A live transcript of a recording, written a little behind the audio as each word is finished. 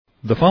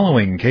The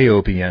following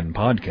KOPN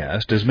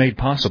podcast is made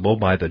possible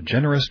by the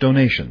generous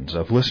donations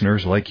of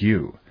listeners like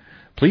you.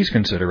 Please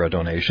consider a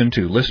donation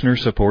to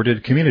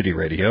listener-supported community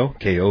radio,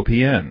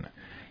 KOPN.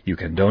 You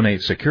can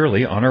donate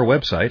securely on our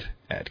website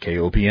at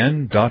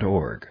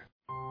kopn.org.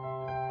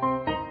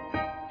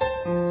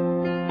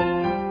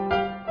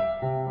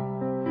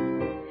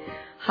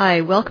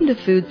 Hi, welcome to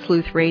Food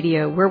Sleuth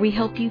Radio, where we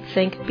help you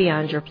think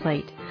beyond your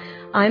plate.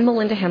 I'm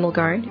Melinda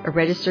Hemmelgarn, a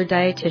registered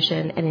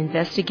dietitian and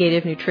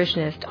investigative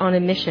nutritionist on a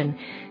mission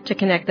to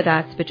connect the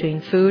dots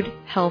between food,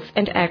 health,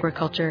 and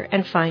agriculture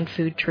and find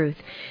food truth.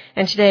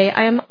 And today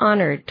I am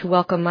honored to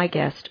welcome my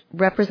guest,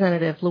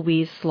 Representative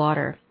Louise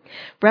Slaughter.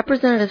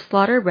 Representative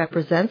Slaughter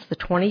represents the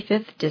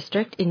 25th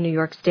District in New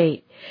York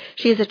State.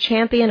 She is a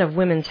champion of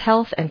women's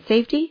health and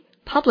safety,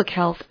 public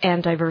health,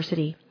 and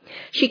diversity.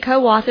 She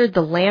co-authored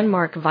the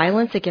landmark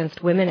Violence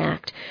Against Women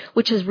Act,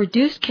 which has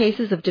reduced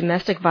cases of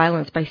domestic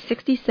violence by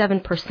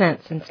 67%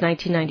 since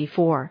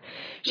 1994.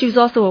 She was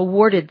also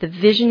awarded the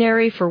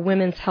Visionary for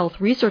Women's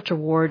Health Research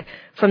Award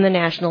from the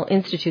National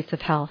Institutes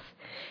of Health.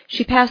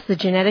 She passed the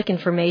Genetic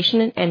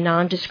Information and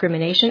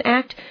Non-Discrimination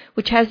Act,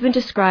 which has been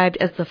described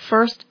as the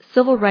first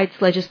civil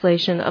rights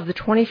legislation of the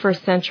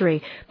 21st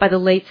century by the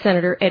late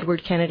Senator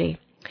Edward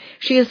Kennedy.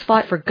 She has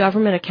fought for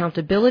government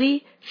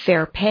accountability,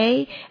 fair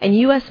pay, and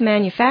U.S.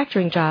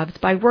 manufacturing jobs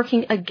by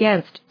working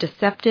against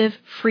deceptive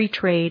free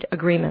trade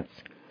agreements.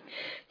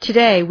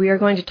 Today, we are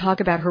going to talk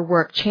about her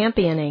work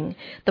championing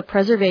the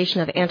Preservation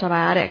of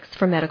Antibiotics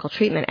for Medical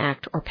Treatment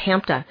Act, or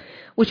PAMTA,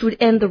 which would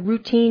end the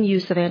routine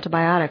use of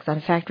antibiotics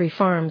on factory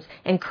farms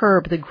and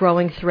curb the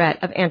growing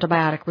threat of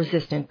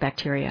antibiotic-resistant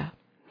bacteria.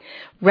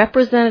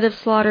 Representative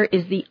Slaughter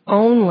is the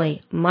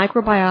only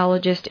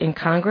microbiologist in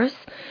Congress.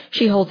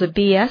 She holds a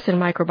B.S. in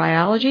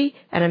microbiology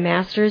and a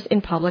master's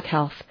in public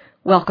health.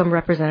 Welcome,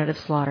 Representative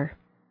Slaughter.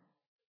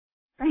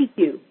 Thank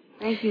you.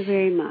 Thank you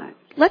very much.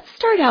 Let's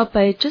start out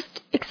by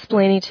just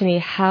explaining to me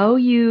how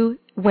you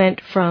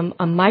went from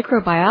a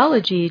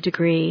microbiology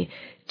degree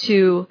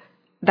to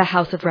the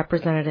House of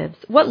Representatives.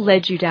 What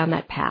led you down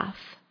that path?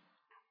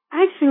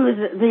 Actually, it was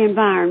the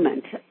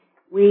environment.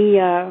 We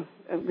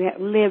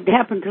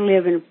happened to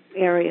live in an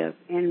area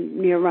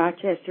near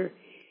Rochester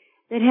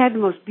that had the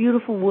most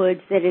beautiful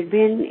woods that had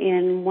been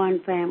in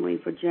one family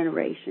for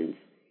generations.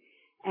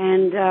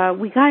 And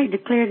we got it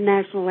declared a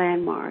national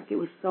landmark. It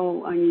was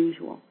so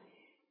unusual.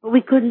 But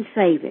we couldn't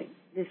save it,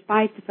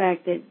 despite the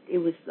fact that it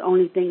was the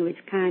only thing of its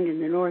kind in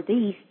the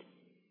Northeast.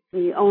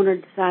 The owner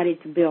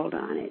decided to build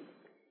on it.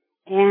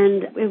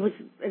 And it was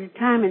at a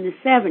time in the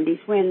 70s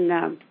when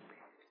the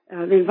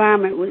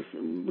environment was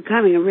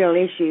becoming a real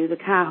issue. The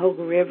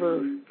Cuyahoga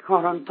River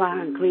caught on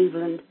fire in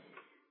Cleveland.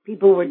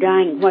 People were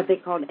dying what they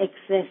called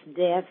excess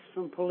deaths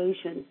from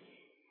pollution.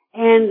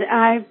 And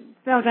I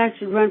felt I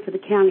should run for the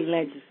county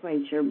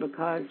legislature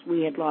because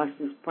we had lost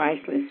this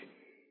priceless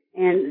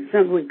and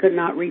something we could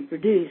not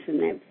reproduce in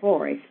that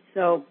forest.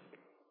 So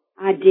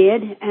I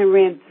did and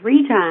ran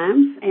 3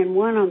 times and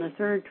won on the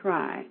 3rd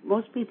try.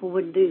 Most people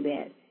wouldn't do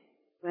that,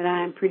 but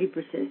I'm pretty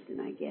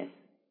persistent, I guess.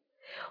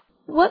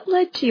 What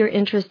led to your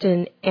interest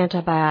in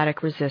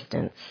antibiotic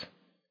resistance?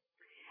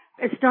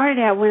 It started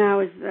out when I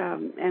was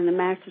in the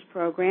master's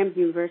program at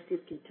the University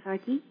of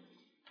Kentucky,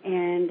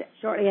 and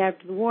shortly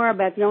after the war,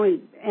 about the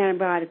only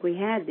antibiotic we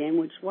had then,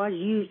 which was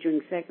used during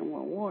the Second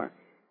World War,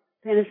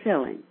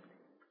 penicillin.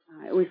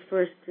 It was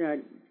first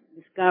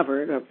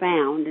discovered or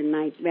found in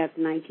about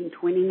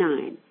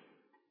 1929.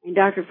 And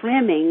Dr.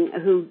 Fleming,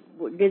 who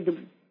did the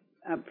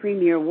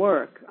premier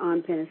work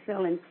on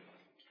penicillin,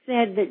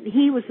 said that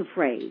he was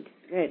afraid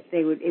that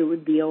it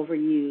would be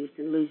overused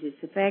and lose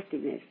its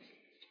effectiveness.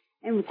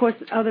 And, of course,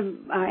 other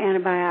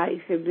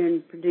antibiotics have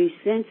been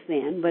produced since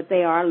then, but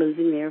they are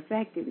losing their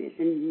effectiveness.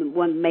 And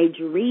one of the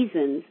major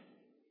reasons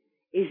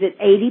is that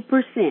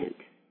 80%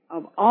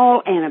 of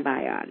all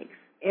antibiotics,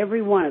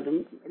 every one of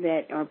them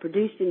that are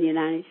produced in the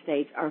United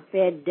States, are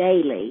fed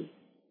daily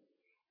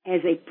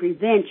as a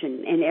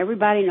prevention. And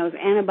everybody knows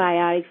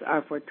antibiotics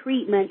are for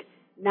treatment,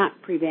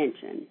 not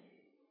prevention,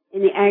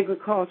 in the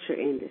agriculture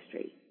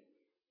industry,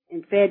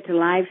 and fed to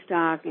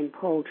livestock and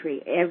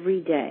poultry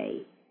every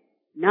day.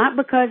 Not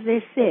because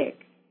they're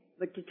sick,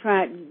 but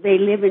they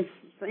live in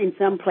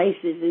some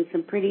places in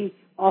some pretty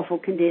awful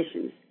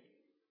conditions.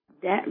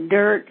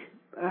 Dirt,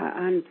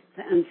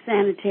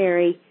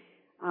 unsanitary,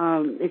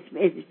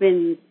 it's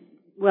been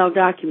well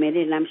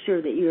documented, and I'm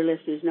sure that your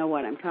listeners know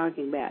what I'm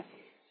talking about.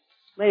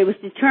 But it was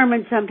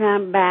determined some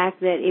time back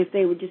that if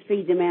they would just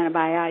feed them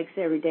antibiotics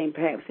every day,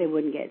 perhaps they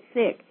wouldn't get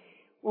sick.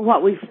 Well,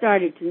 what we've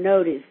started to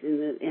notice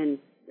in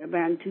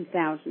around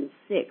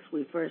 2006,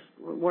 we first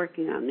were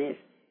working on this,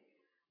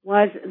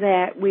 was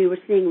that we were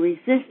seeing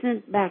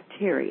resistant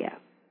bacteria.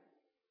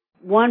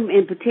 One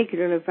in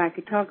particular, if I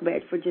could talk about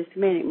it for just a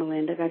minute,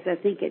 Melinda, because I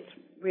think it's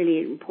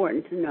really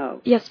important to know.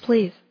 Yes,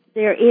 please.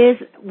 There is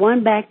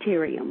one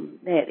bacterium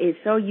that is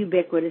so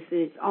ubiquitous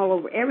that it's all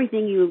over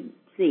everything you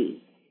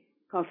see,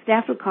 called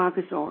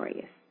Staphylococcus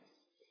aureus.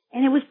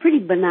 And it was pretty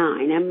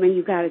benign. I mean,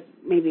 you got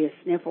maybe a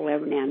sniffle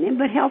every now and then,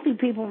 but healthy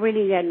people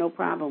really had no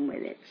problem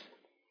with it.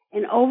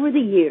 And over the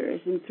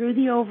years, and through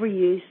the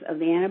overuse of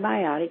the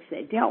antibiotics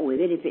that dealt with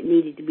it, if it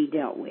needed to be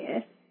dealt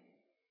with,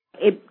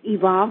 it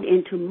evolved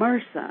into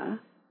MRSA,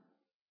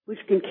 which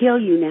can kill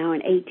you now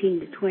in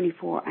 18 to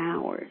 24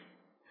 hours.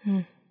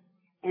 And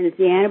it's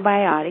the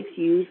antibiotics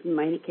used in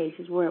many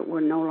cases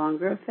were no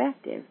longer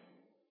effective.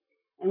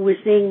 And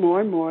we're seeing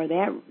more and more of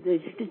that. The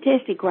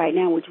statistic right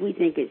now, which we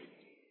think is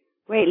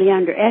greatly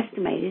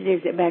underestimated,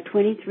 is that about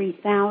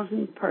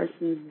 23,000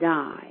 persons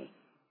die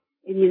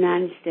in the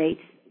United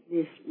States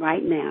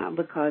right now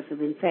because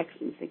of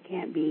infections that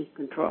can't be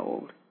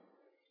controlled.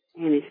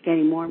 And it's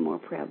getting more and more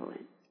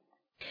prevalent.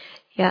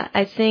 Yeah,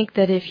 I think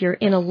that if you're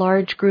in a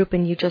large group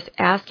and you just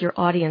ask your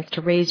audience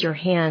to raise your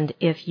hand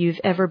if you've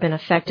ever been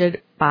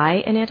affected by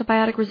an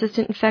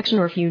antibiotic-resistant infection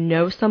or if you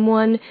know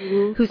someone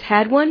who's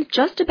had one,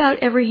 just about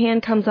every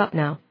hand comes up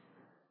now.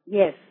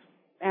 Yes,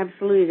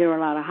 absolutely. There are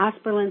a lot of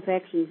hospital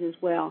infections as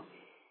well.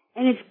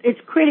 And it's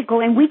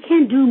critical, and we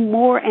can do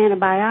more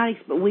antibiotics,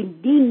 but we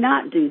need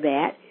not do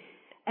that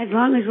as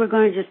long as we're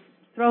going to just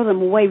throw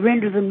them away,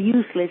 render them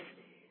useless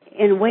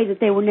in a way that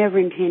they were never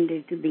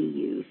intended to be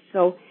used.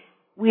 So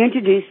we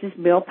introduced this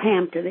bill,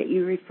 PAMTA, that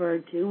you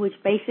referred to, which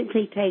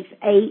basically takes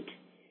 8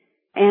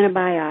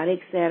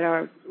 antibiotics that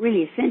are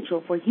really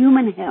essential for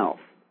human health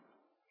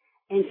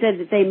and said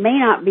that they may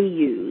not be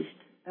used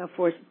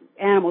for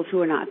animals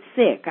who are not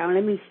sick. Now,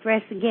 let me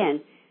stress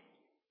again,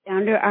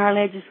 under our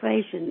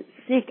legislation,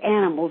 sick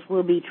animals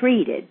will be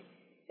treated.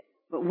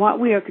 But what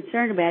we are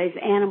concerned about is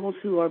animals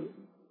who are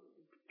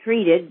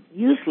treated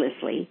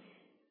uselessly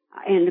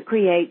and to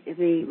create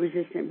the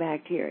resistant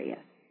bacteria.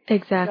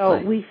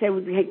 Exactly. So we said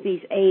we'd take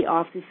these 8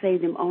 off to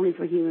save them only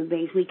for human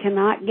beings. We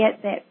cannot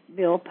get that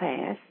bill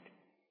passed.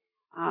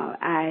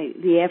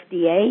 The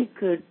FDA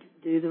could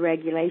do the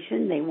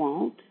regulation. They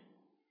won't.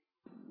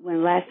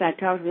 When last I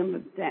talked to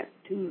them, that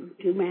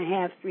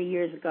 3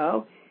 years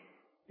ago,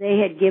 they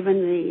had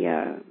given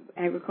the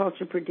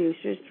agriculture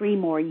producers 3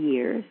 more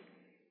years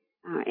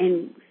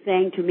and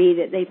saying to me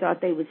that they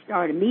thought they would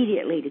start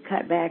immediately to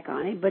cut back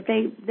on it, but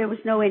there was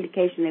no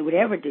indication they would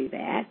ever do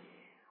that.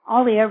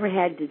 All they ever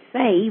had to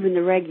say, even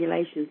the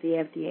regulations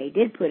the FDA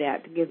did put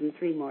out to give them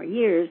 3 more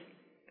years,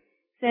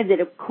 said that,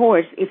 of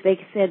course, if they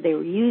said they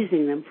were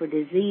using them for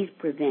disease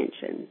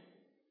prevention,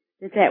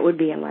 that would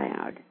be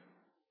allowed.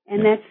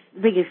 And that's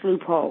the biggest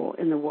loophole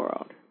in the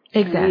world.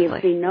 Exactly. And we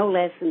have seen no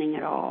lessening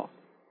at all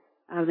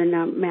of the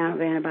amount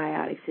of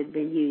antibiotics that have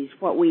been used.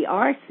 What we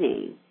are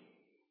seeing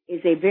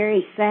is a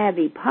very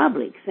savvy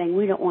public saying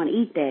we don't want to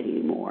eat that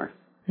anymore.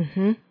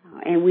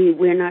 And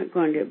we're not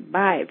going to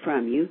buy it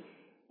from you.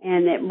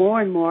 And that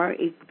more and more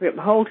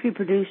poultry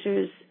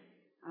producers,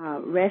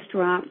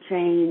 restaurant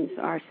chains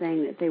are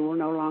saying that they will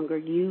no longer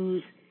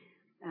use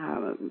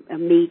a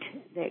meat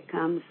that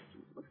comes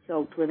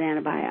soaked with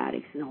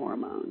antibiotics and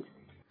hormones.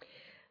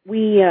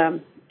 We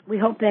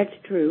hope that's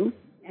true,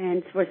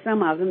 and for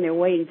some of them, they're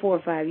waiting 4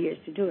 or 5 years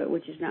to do it,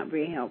 which is not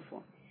very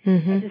helpful.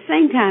 At the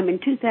same time, in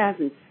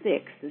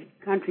 2006, the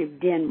country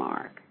of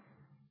Denmark,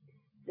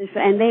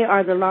 and they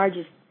are the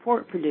largest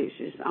pork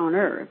producers on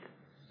earth,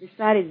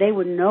 decided they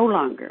would no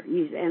longer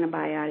use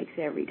antibiotics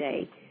every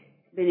day.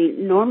 It's been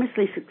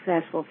enormously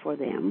successful for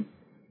them.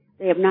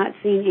 They have not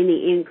seen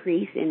any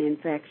increase in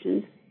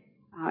infections.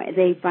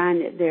 They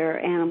find that their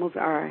animals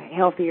are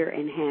healthier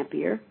and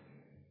happier.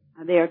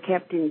 They are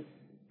kept in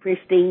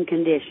pristine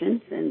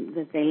conditions and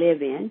that they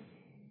live in.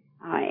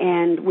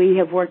 And we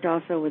have worked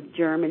also with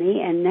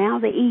Germany, and now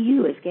the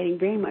EU is getting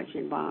very much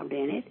involved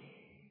in it.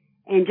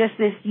 And just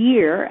this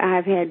year,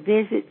 I've had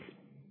visits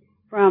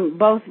from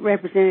both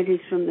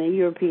representatives from the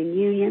European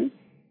Union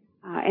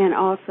and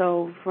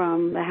also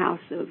from the House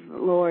of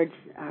Lords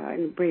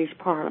in the British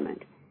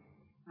Parliament,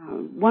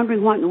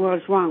 wondering what in the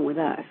world is wrong with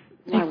us,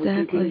 why we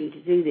continue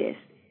to do this.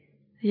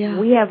 Yeah.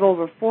 We have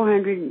over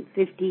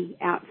 450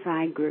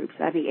 outside groups.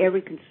 I think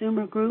every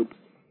consumer group,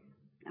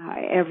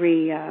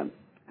 every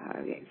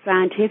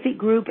scientific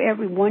group,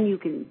 every one you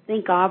can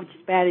think of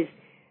just about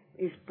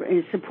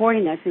is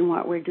supporting us in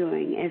what we're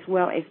doing, as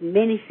well as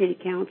many city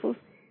councils.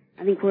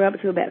 I think we're up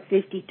to about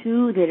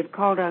 52 that have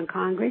called on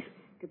Congress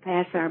to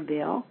pass our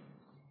bill.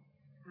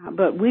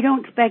 But we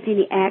don't expect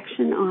any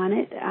action on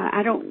it.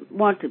 I don't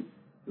want to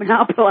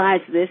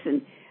monopolize this,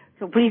 and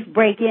so please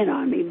break in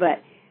on me.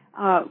 But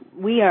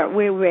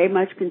we're very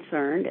much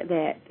concerned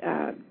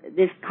that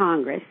this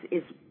Congress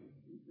is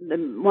the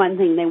one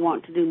thing they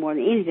want to do more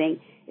than anything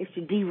is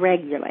to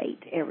deregulate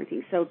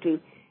everything. So to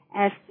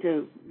ask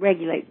to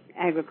regulate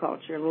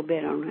agriculture a little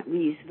bit on the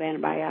use of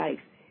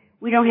antibiotics,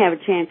 we don't have a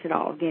chance at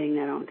all of getting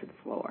that onto the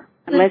floor.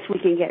 Unless we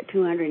can get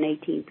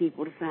 218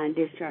 people to sign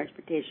discharge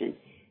petition,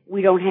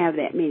 we don't have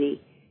that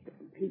many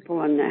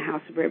people in the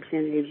House of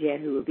Representatives yet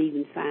who have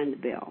even signed the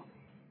bill.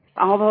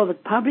 Although the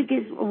public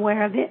is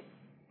aware of it,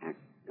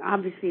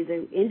 obviously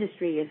the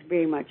industry is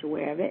very much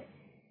aware of it.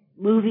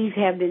 Movies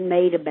have been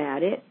made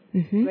about it.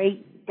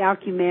 Great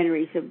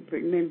documentaries have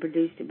been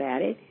produced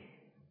about it.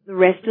 The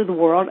rest of the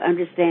world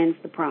understands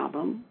the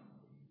problem.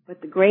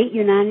 But the great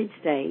United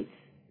States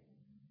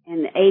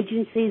and the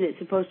agency that's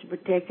supposed to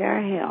protect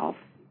our health,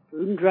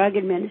 Food and Drug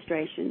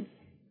Administration,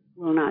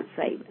 will not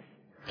save us.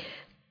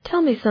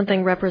 Tell me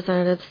something,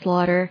 Representative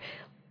Slaughter.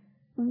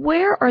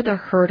 Where are the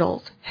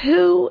hurdles?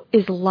 Who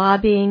is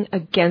lobbying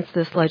against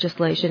this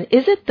legislation?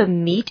 Is it the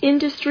meat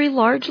industry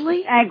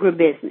largely?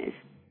 Agribusiness.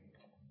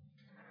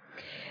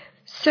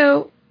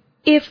 So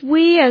if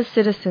we as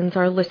citizens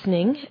are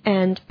listening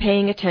and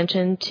paying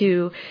attention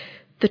to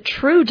the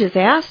true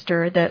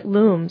disaster that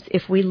looms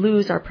if we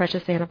lose our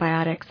precious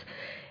antibiotics,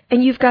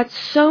 and you've got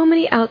so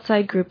many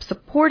outside groups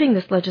supporting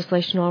this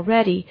legislation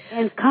already.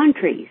 And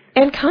countries.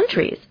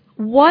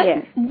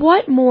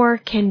 What more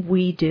can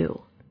we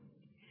do?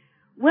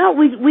 Well,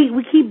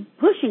 we keep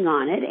pushing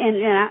on it,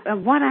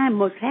 and what I'm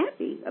most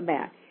happy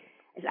about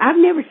is I've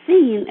never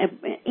seen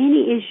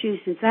any issue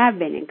since I've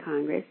been in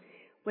Congress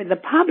where the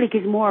public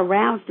is more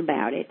aroused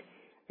about it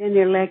than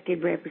their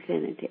elected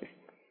representatives.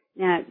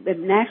 Now, the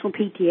National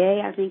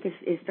PTA, I think,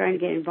 is starting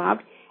to get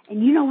involved.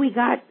 And, we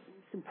got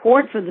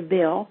support for the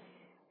bill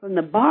from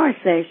the Bar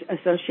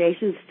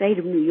Association of the State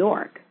of New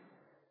York.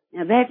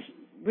 Now, that's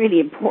really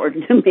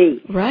important to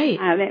me. Right.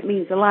 That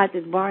means a lot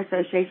to the Bar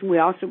Association. We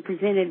also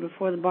presented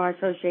before the Bar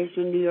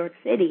Association in New York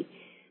City.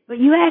 But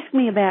you asked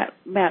me about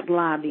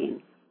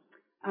lobbying.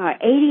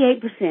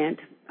 88%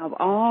 of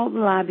all the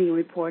lobbying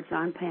reports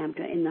on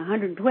PAMTA in the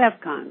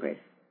 112th Congress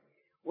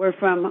were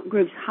from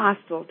groups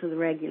hostile to the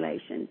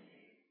regulation.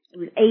 It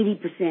was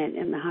 80%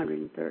 in the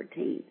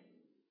 113th.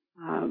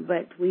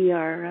 But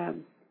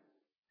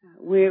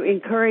we're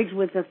encouraged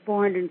with the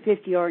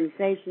 450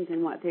 organizations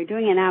and what they're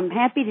doing. And I'm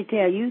happy to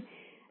tell you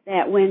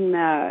that when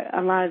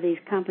a lot of these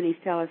companies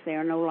tell us they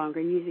are no longer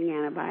using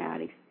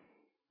antibiotics,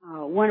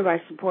 one of our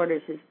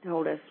supporters has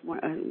told us,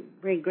 a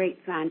very great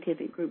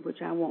scientific group,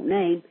 which I won't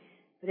name,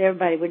 but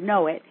everybody would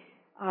know it,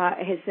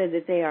 has said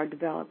that they are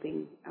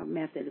developing a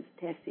method of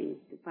testing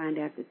to find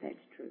out that that's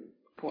true.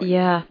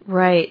 Yeah,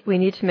 right. We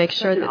need to make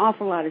sure that... an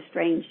awful lot of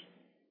strange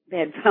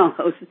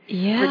bedfellows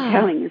are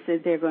telling us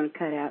that they're going to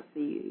cut out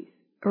the use.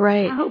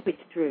 Right. I hope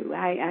it's true.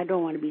 I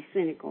don't want to be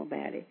cynical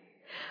about it.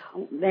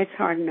 That's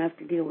hard enough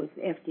to deal with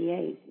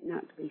FDA,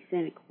 not to be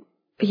cynical.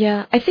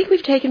 Yeah, I think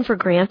we've taken for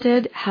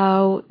granted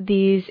how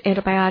these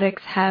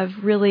antibiotics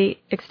have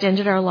really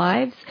extended our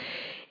lives.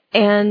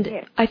 And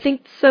yes. I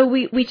think so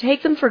we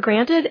take them for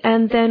granted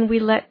and then we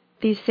let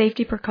these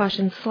safety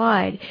precautions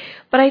slide.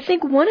 But I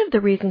think one of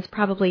the reasons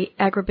probably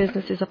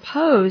agribusiness is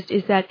opposed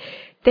is that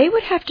they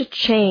would have to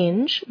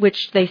change,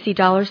 which they see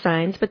dollar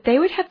signs, but they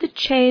would have to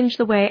change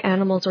the way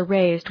animals are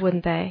raised,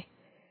 wouldn't they?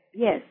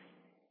 Yes.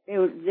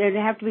 They'd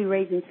have to be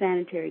raised in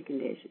sanitary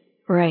conditions.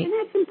 Right. And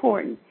that's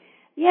important.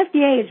 The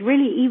FDA has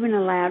really even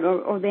allowed,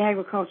 or the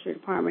Agriculture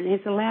Department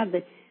has allowed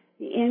the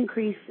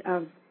increase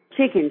of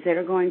chickens that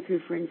are going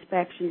through for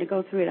inspection to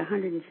go through at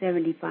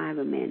 175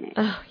 a minute.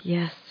 Oh,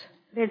 yes.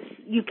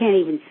 You can't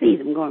even see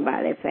them going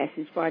by that fast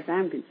as far as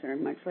I'm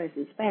concerned, much less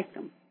inspect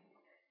them.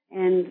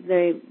 And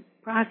the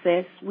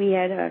process, we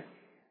had a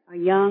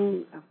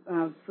young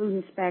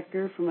food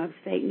inspector from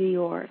upstate New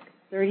York,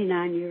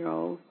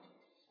 39-year-old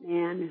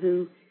man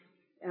who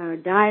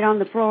died on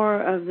the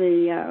floor of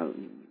the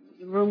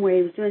room where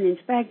he was doing the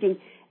inspecting,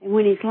 and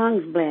when his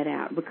lungs bled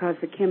out because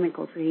of the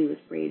chemicals that he was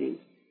breathing.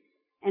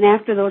 And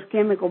after those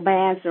chemical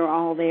baths are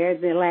all there,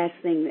 the last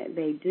thing that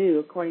they do,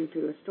 according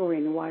to a story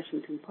in the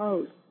Washington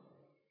Post,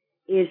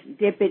 is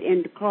dip it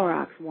into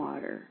Clorox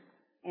water,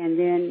 and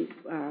then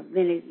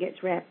it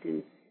gets wrapped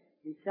in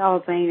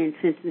cellophane and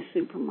sent to the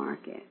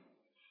supermarket.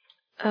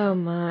 Oh,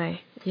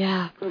 my.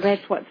 Yeah. So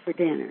that's what's for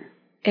dinner.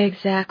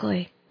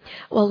 Exactly.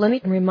 Well, let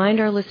me remind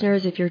our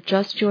listeners, if you're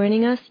just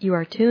joining us, you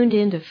are tuned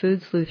in to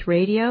Food Sleuth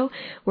Radio,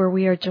 where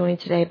we are joined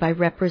today by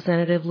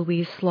Representative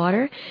Louise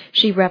Slaughter.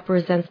 She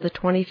represents the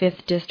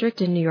 25th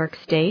District in New York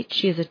State.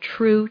 She is a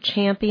true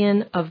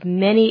champion of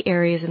many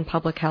areas in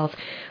public health,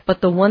 but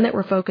the one that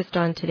we're focused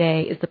on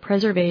today is the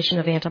preservation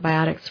of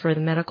antibiotics for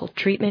the Medical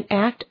Treatment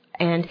Act.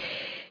 And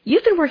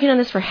you've been working on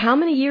this for how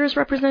many years,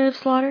 Representative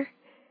Slaughter?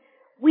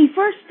 We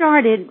first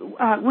started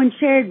when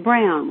Sherrod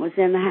Brown was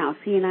in the House.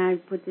 He and I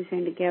put this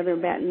thing together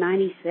about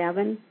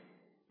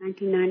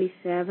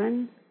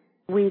 1997.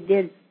 We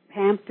did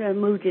PAMTA,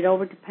 moved it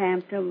over to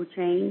PAMTA, we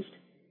changed,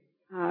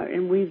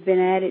 and we've been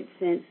at it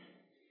since.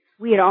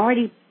 We had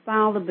already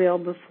filed the bill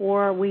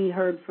before we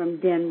heard from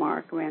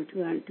Denmark around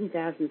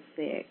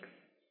 2006.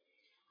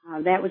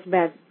 That was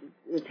about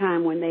the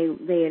time when they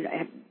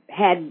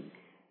had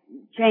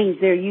changed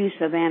their use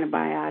of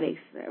antibiotics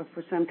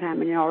for some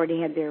time and they already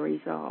had their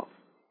results.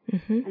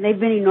 Mm-hmm. And they've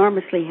been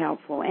enormously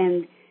helpful.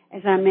 And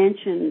as I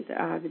mentioned,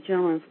 the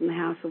gentleman from the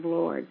House of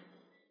Lords,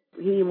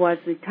 he was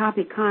the top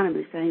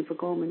economist, I think, for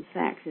Goldman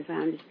Sachs, as I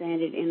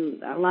understand it, in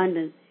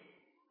London.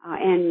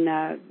 And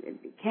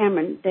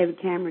David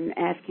Cameron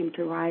asked him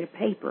to write a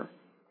paper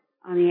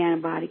on the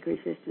antibiotic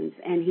resistance.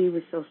 And he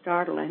was so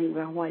startled, I think,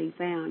 by what he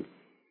found.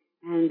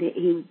 And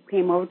he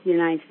came over to the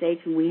United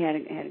States, and we had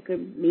a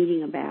good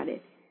meeting about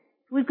it.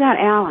 We've got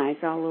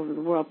allies all over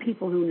the world,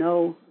 people who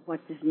know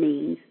what this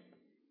means.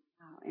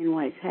 And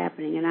what's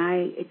happening. And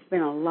it's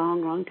been a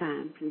long, long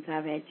time since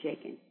I've had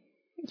chicken.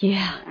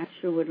 Yeah. I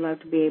sure would love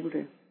to be able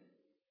to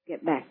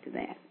get back to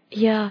that.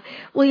 Yeah.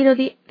 Well,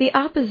 the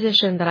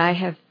opposition that I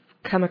have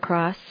come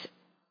across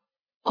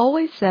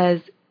always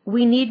says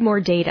we need more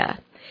data.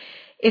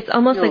 It's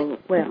almost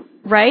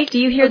right? Do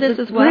you hear this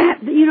as well?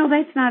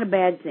 That's not a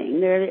bad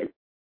thing.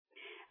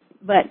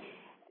 But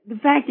the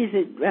fact is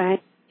that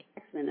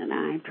Jackson and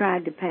I have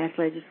tried to pass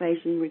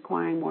legislation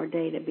requiring more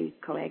data be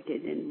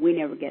collected, and we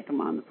never get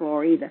them on the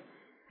floor either.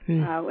 We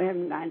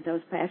haven't gotten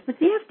those passed. But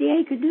the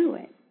FDA could do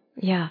it.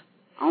 Yeah.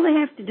 All they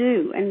have to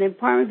do, and the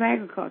Department of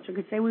Agriculture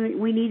could say,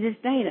 we need this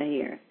data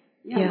here.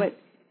 But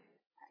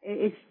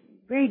it's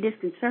very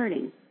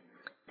disconcerting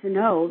to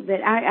know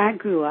that I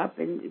grew up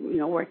and,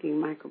 working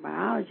in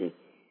microbiology,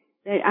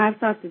 that I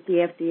thought that the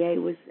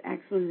FDA was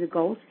actually the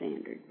gold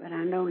standard, but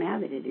I know now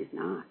that it is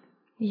not.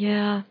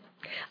 Yeah.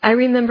 I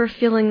remember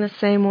feeling the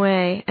same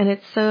way, and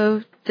it's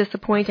so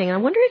disappointing. I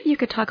wonder if you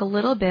could talk a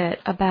little bit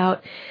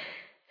about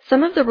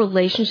some of the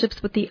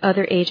relationships with the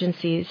other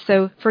agencies.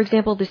 So, for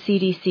example, the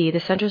CDC, the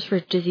Centers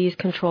for Disease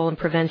Control and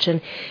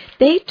Prevention,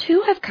 they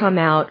too have come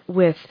out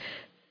with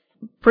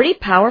pretty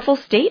powerful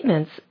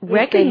statements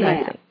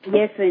recognizing.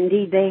 Yes,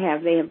 indeed they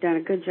have. They have done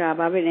a good job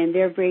of it, and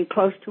they're very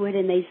close to it,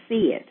 and they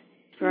see it.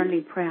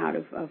 Certainly proud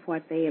of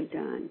what they have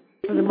done.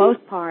 For the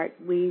most part,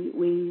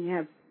 we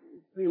have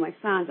pretty much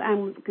silence.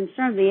 I'm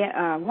concerned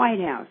the White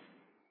House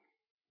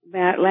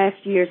about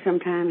last year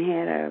sometime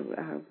had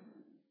a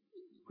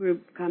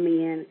group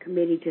coming in, a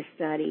committee to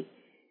study,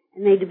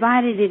 and they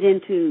divided it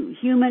into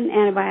human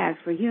antibiotics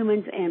for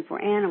humans and for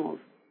animals.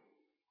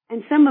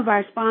 And some of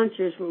our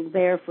sponsors were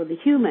there for the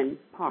human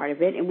part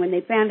of it, and when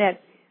they found out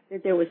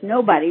that there was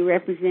nobody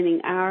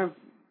representing our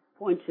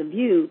points of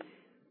view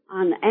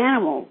on the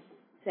animal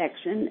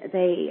section,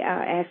 they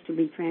asked to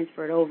be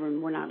transferred over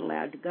and were not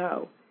allowed to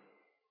go.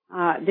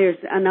 There's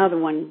another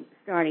one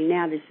starting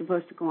now that's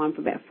supposed to go on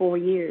for about 4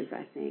 years,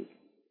 I think.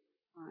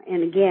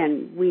 And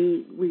again,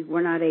 we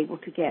were not able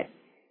to get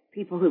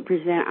people who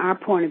present our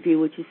point of view,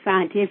 which is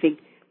scientific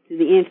to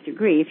the nth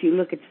degree, if you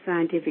look at the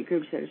scientific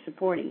groups that are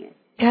supporting it.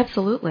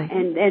 Absolutely.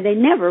 And they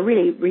never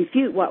really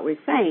refute what we're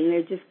saying.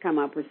 They just come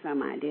up with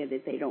some idea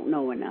that they don't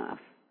know enough.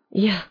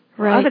 Yeah,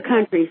 right. Other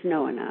countries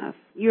know enough.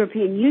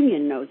 European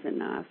Union knows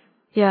enough.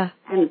 Yeah.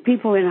 And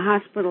people in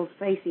hospitals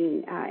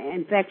facing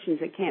infections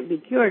that can't be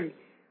cured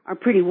are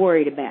pretty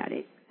worried about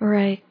it.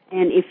 Right.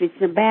 And if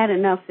it's bad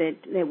enough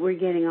that we're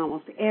getting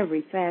almost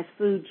every fast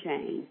food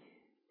chain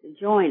to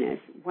join us,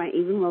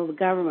 even though the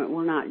government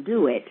will not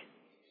do it,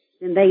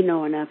 then they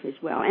know enough as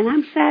well. And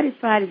I'm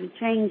satisfied if the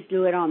chains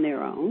do it on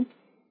their own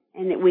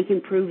and that we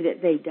can prove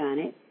that they've done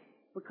it,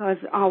 because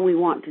all we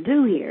want to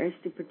do here is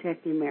to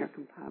protect the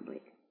American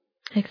public.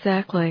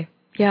 Exactly.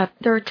 Yeah,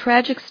 there are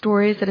tragic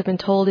stories that have been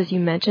told, as you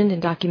mentioned, in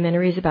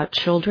documentaries about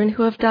children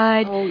who have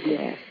died. Oh,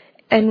 yes.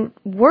 And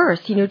worse,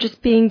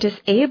 just being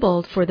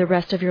disabled for the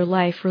rest of your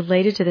life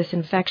related to this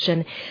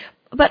infection.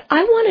 But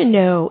I want to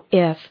know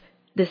if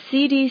the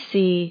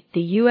CDC,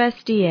 the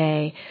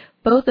USDA,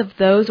 both of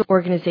those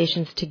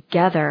organizations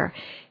together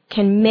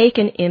can make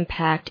an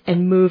impact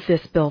and move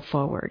this bill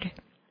forward.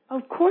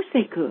 Of course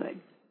they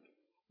could.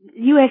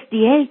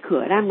 USDA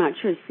could. I'm not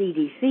sure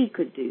CDC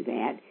could do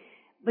that.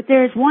 But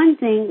there's one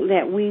thing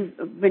that we've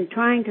been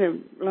trying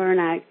to learn.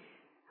 I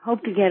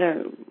hope to get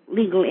a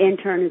legal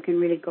intern who can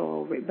really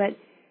go over it. But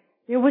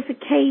there was a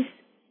case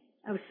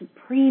of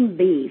Supreme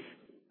Beef.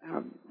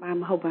 I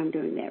hope I'm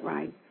doing that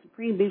right.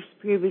 Supreme Beef,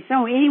 Superior Beef.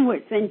 So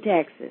anyway, it's in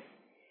Texas.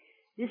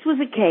 This was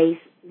a case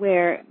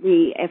where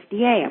the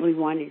FDA, we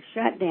wanted to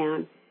shut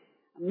down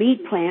a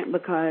meat plant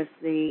because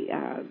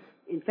the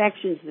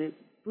infections, the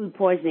food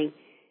poisoning,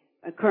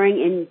 occurring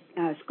in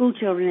school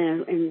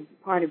children in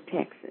part of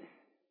Texas.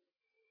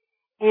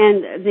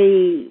 And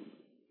the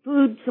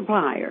food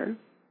supplier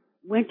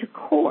went to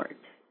court,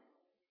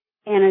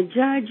 and a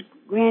judge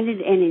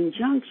granted an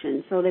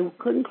injunction so they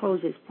couldn't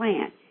close his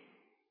plant.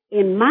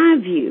 In my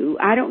view,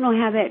 I don't know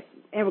how that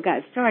ever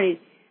got started,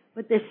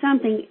 but there's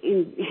something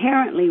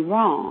inherently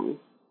wrong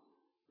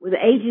with the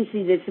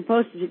agency that's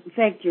supposed to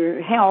affect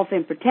your health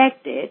and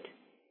protect it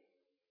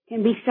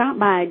can be stopped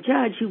by a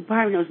judge who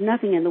probably knows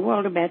nothing in the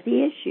world about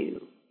the issue.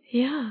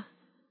 Yeah.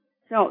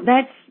 So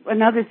that's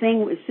another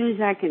thing. As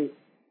soon as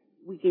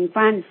we can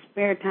find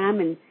spare time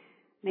and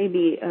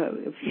maybe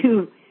a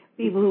few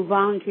people who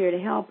volunteer to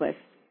help us,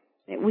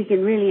 that we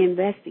can really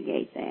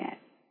investigate that.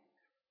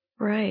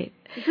 Right.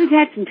 We've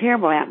had some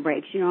terrible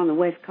outbreaks, on the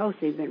West Coast.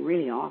 They've been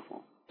really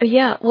awful.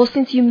 Yeah. Well,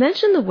 since you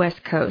mentioned the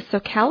West Coast, so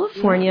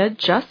California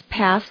just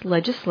passed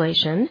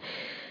legislation.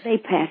 They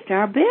passed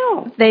our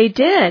bill. They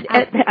did.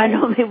 I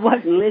know it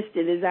wasn't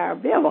listed as our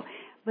bill,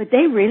 but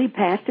they really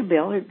passed a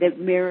bill that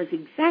mirrors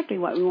exactly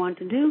what we want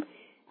to do.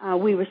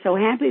 We were so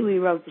happy. We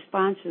wrote the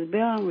sponsor of the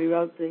bill, and we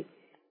wrote the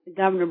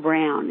Governor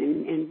Brown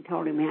and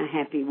told him how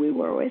happy we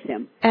were with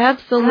him.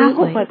 Absolutely. And I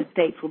hope other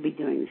states will be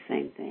doing the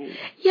same thing.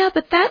 Yeah,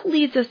 but that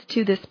leads us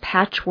to this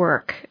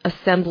patchwork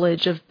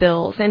assemblage of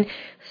bills, and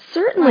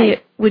certainly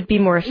it would be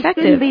more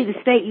effective. It shouldn't be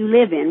the state you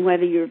live in,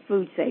 whether your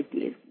food safety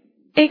is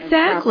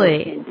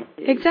exactly.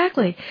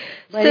 Exactly.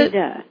 But so it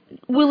does.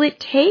 Will it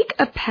take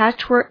a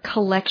patchwork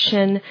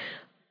collection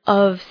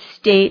of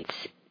states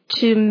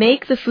to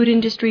make the food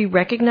industry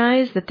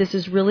recognize that this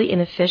is really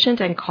inefficient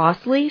and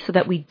costly so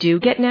that we do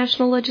get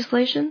national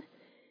legislation?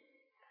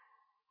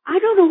 I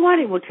don't know what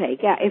it will take.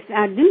 If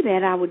I do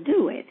that, I would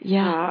do it.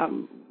 Yeah.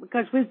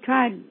 Because we've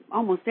tried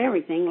almost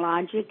everything,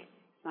 logic,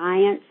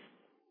 science.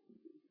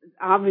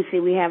 Obviously,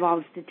 we have all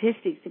the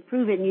statistics to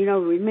prove it.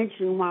 And, we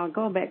mentioned a while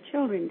ago about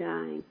children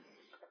dying.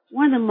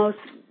 One of the most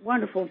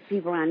wonderful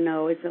people I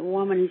know is a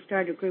woman who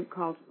started a group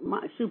called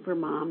Super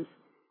Moms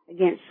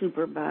Against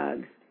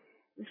Superbugs.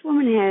 This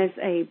woman has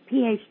a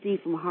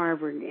PhD from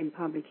Harvard in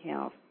public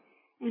health.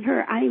 And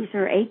I think it was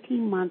her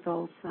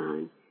 18-month-old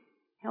son,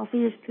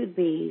 healthy as could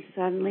be,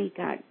 suddenly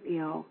got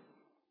ill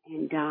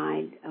and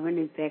died of an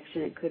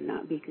infection that could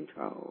not be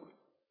controlled.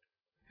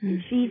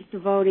 And she's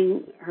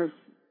devoting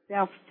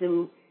herself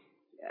to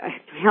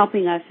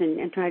helping us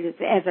and trying to,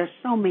 as are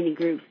so many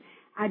groups.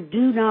 I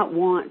do not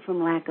want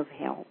from lack of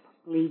help,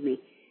 believe me.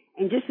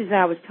 And just as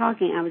I was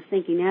talking, I was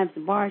thinking, now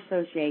the Bar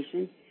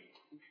Association,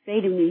 the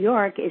state of New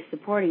York is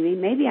supporting me.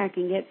 Maybe I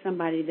can get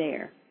somebody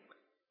there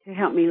to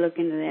help me look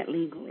into that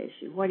legal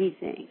issue. What do you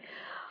think?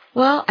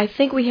 Well, I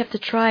think we have to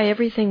try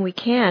everything we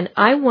can.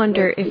 I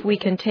wonder if we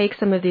can take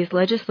some of these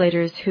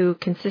legislators who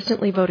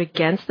consistently vote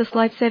against this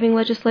life-saving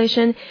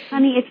legislation.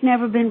 Honey, it's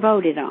never been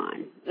voted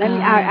on.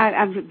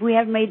 We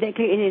haven't made that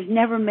clear. It has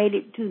never made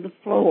it to the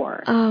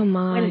floor. Oh,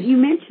 my. When you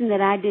mentioned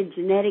that I did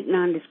genetic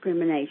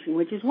non-discrimination,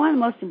 which is one of the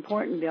most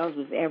important bills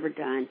we've ever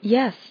done.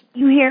 Yes.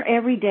 You hear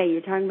every day,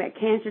 you're talking about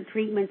cancer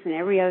treatments and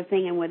every other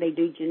thing, and where they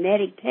do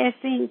genetic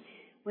testing,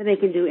 where they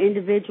can do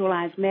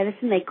individualized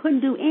medicine. They couldn't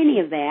do any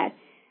of that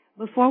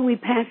before we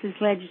passed this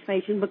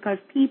legislation because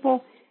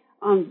people,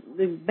 on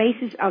the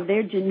basis of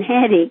their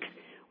genetics,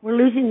 were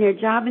losing their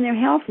job and their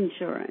health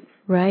insurance.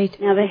 Right.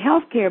 Now, the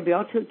health care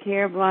bill took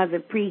care of a lot of the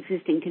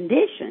pre-existing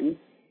conditions,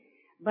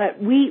 but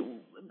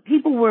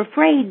people were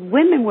afraid,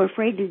 women were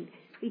afraid to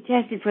be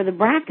tested for the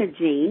BRCA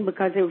gene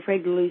because they were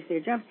afraid to lose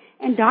their jobs,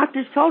 and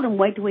doctors told them,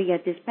 wait till we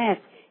get this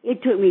passed.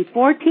 It took me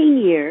 14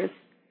 years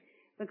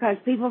because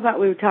people thought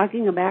we were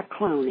talking about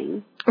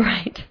cloning.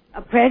 Right.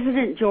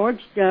 President George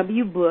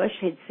W. Bush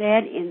had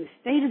said in the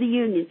State of the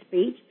Union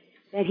speech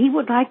that he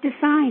would like to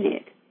sign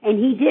it, and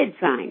he did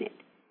sign it.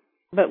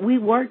 But we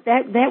worked,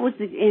 that was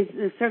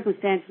the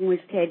circumstance in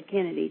which Ted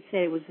Kennedy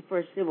said it was the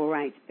first civil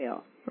rights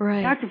bill.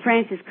 Right. Dr.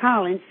 Francis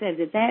Collins said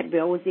that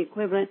bill was the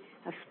equivalent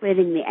of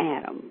splitting the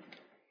atom.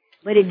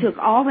 But it took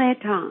all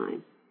that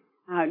time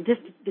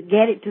just to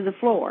get it to the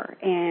floor,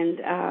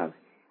 and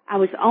I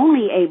was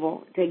only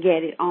able to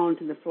get it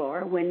onto the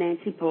floor when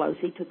Nancy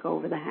Pelosi took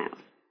over the House.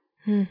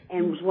 And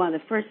it was one of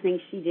the first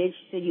things she did.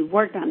 She said, you've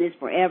worked on this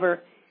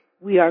forever.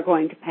 We are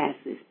going to pass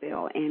this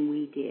bill. And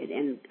we did.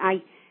 And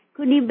I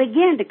couldn't even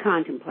begin to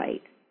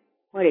contemplate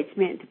what it's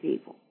meant to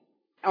people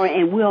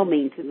and will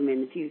mean to them in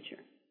the future.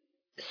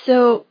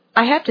 So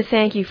I have to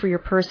thank you for your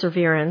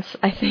perseverance.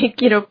 I think,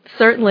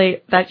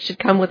 certainly that should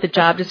come with the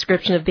job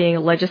description of being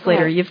a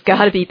legislator. Right. You've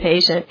got to be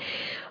patient.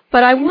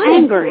 But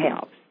anger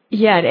helps.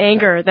 Yeah, and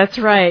anger, that's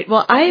right.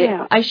 Well,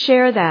 I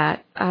share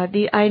that.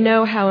 I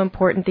know how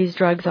important these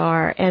drugs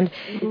are, and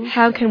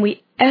how can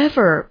we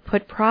ever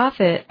put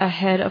profit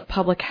ahead of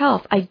public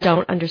health? I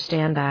don't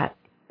understand that.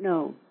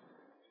 No.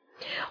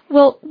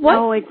 Well, what?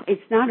 No,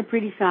 it's not a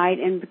pretty sight,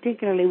 and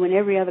particularly when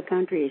every other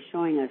country is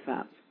showing us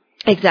up.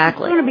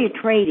 Exactly. It's going to be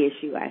a trade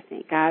issue, I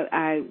think.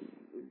 I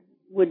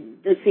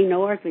would see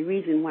no earthly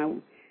reason why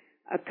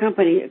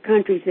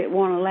countries that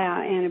won't allow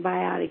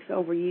antibiotics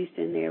overused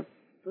in their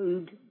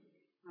food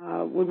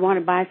would want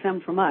to buy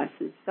some from us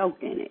and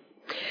soaked in it.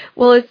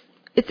 Well,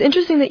 it's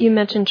interesting that you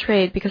mentioned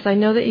trade because I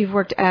know that you've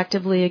worked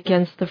actively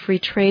against the free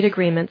trade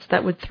agreements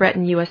that would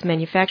threaten U.S.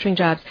 manufacturing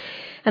jobs.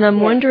 And I'm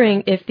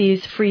wondering if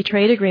these free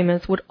trade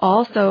agreements would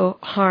also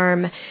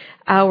harm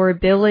our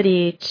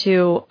ability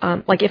to,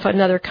 like if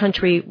another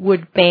country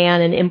would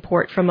ban an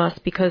import from us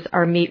because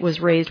our meat was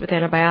raised with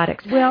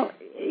antibiotics. Well,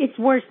 it's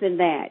worse than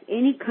that.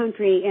 Any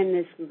country in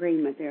this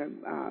agreement, there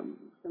are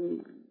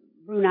some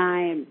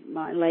Brunei and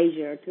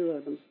Malaysia are two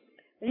of them.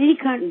 But any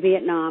country,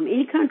 Vietnam,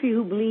 any country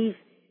who believes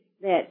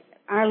that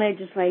our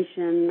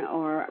legislation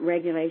or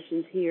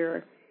regulations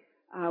here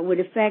would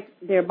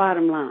affect their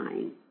bottom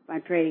line by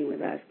trading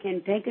with us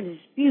can take a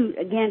dispute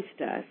against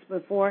us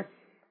before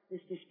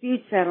this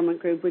dispute settlement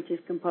group, which is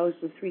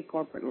composed of 3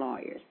 corporate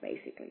lawyers,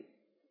 basically,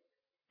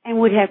 and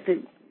would have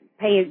to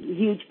pay a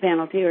huge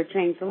penalty or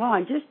change the law.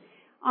 And just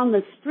on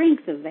the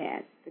strength of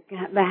that,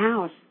 the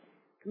House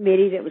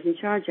committee that was in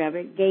charge of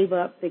it gave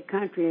up the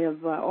country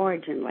of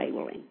origin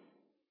labeling.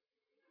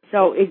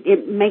 So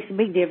it makes a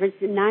big difference.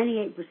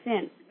 98%,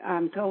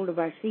 I'm told, of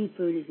our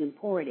seafood is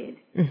imported,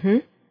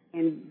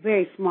 and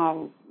very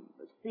small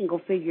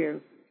single-figure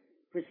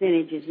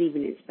percentage is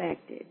even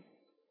inspected.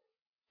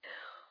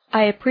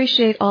 I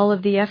appreciate all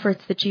of the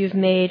efforts that you've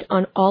made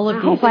on all of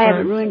these fronts. I hope I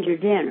haven't ruined your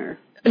dinner.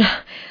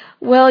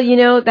 Well,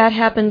 that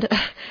happened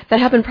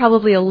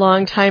probably a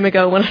long time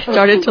ago when I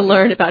started to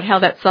learn about how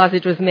that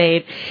sausage was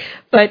made.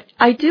 But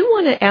I do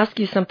want to ask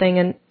you something,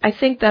 and I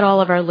think that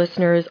all of our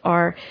listeners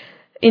are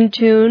in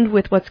tune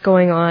with what's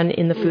going on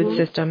in the food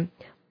system.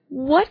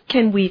 What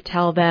can we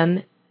tell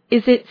them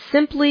is it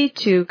simply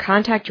to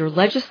contact your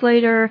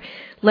legislator,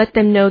 let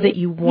them know that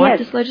you want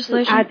this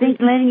legislation? I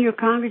think letting your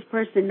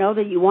congressperson know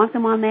that you want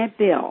them on that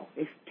bill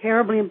is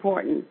terribly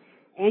important,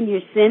 and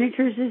your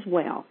senators as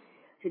well.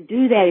 To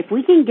do that, if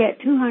we can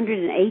get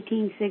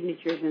 218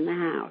 signatures in the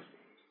House,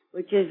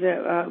 which is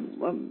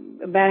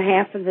about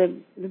half of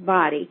the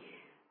body,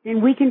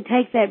 then we can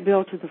take that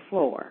bill to the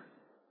floor.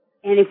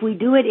 And if we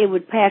do it, it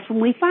would pass.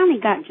 When we finally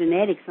got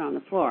genetics on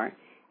the floor,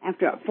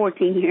 after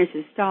 14 years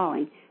of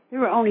stalling, there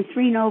were only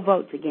 3 no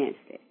votes against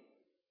it.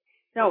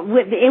 So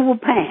it will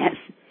pass.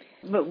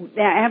 But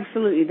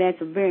absolutely,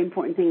 that's a very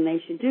important thing they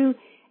should do.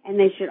 And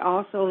they should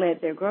also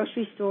let their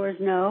grocery stores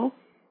know,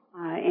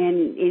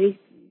 and any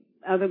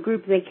other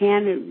group they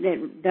can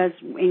that does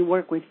any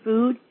work with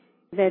food,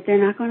 that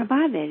they're not going to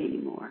buy that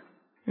anymore.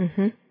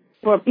 Mm-hmm.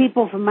 For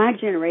people from my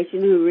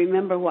generation who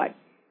remember what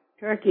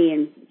turkey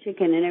and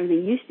chicken and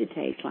everything used to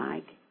taste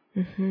like,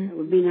 it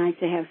would be nice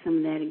to have some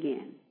of that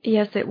again.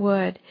 Yes, it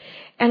would.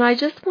 And I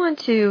just want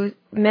to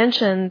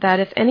mention that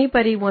if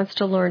anybody wants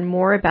to learn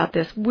more about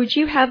this, would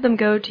you have them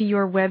go to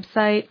your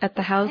website at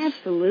the House?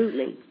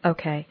 Absolutely.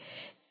 Okay.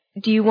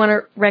 Do you want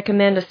to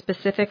recommend a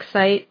specific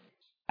site?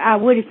 I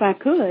would if I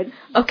could.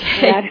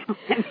 Okay.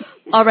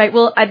 All right.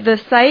 Well, the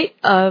site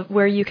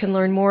where you can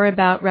learn more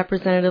about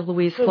Representative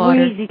Louise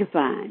Slaughter. It's easy to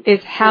find.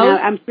 It's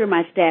I'm sure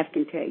my staff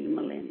can tell you,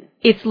 Melinda.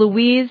 It's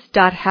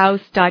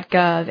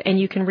louise.house.gov, and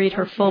you can read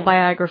her full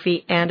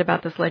biography and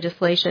about this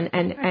legislation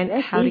and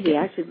that's how easy. to get.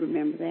 I should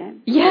remember that.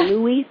 Yes.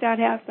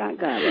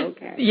 Louise.house.gov.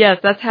 Okay. Yes,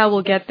 that's how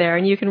we'll get there,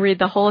 and you can read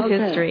the whole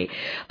history.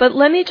 But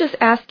let me just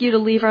ask you to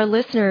leave our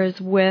listeners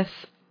with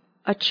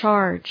a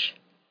charge.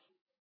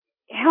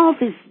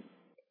 Health is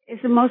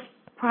the most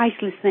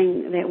priceless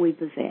thing that we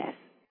possess.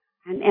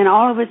 And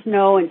all of us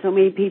know, and so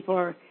many people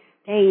are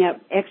taking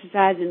up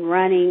exercise and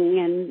running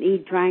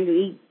and trying to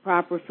eat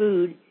proper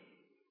food.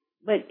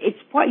 But it's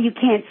what you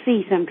can't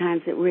see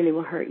sometimes that really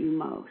will hurt you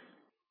most.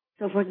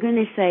 So for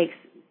goodness sakes,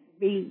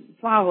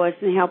 follow us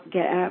and help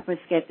us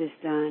get this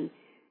done.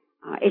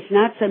 It's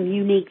not some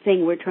unique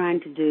thing we're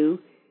trying to do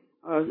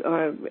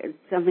or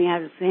something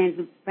out of the hands.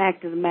 The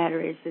fact of the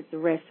matter is that the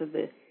rest of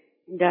the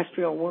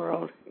industrial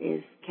world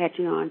is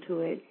catching on to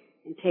it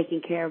and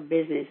taking care of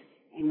business,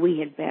 and we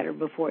had better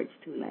before it's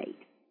too late.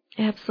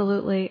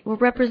 Absolutely. Well,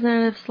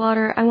 Representative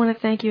Slaughter, I want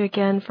to thank you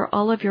again for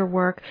all of your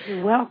work.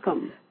 You're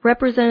welcome.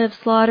 Representative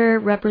Slaughter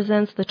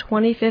represents the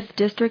 25th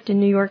District in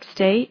New York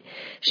State.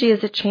 She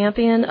is a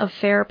champion of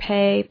fair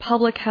pay,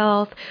 public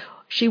health.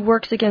 She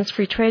works against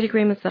free trade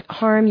agreements that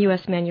harm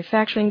U.S.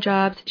 manufacturing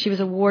jobs. She was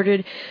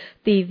awarded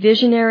the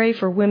Visionary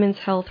for Women's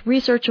Health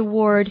Research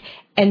Award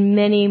and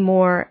many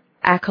more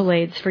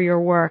accolades for your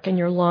work and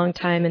your long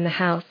time in the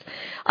House.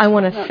 I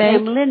want to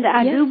thank... Melinda,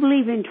 I do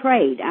believe in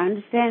trade. I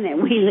understand that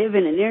we live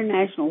in an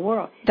international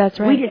world. That's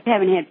right. We just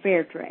haven't had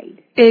fair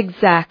trade.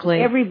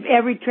 Exactly.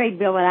 Every trade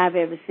bill that I've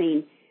ever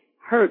seen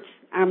hurts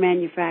our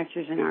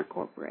manufacturers and our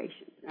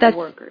corporations, our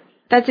workers.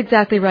 That's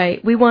exactly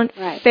right. We want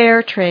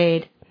fair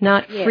trade,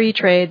 not free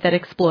trade that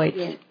exploits.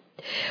 Yes.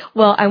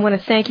 Well, I want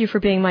to thank you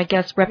for being my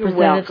guest,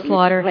 Representative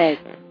Slaughter.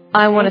 It's a pleasure.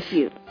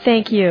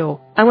 Thank you.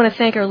 I want to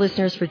thank our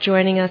listeners for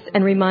joining us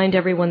and remind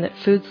everyone that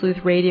Food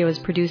Sleuth Radio is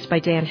produced by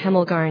Dan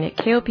Hemmelgarn at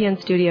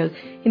KOPN Studios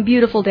in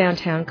beautiful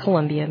downtown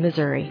Columbia,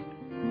 Missouri.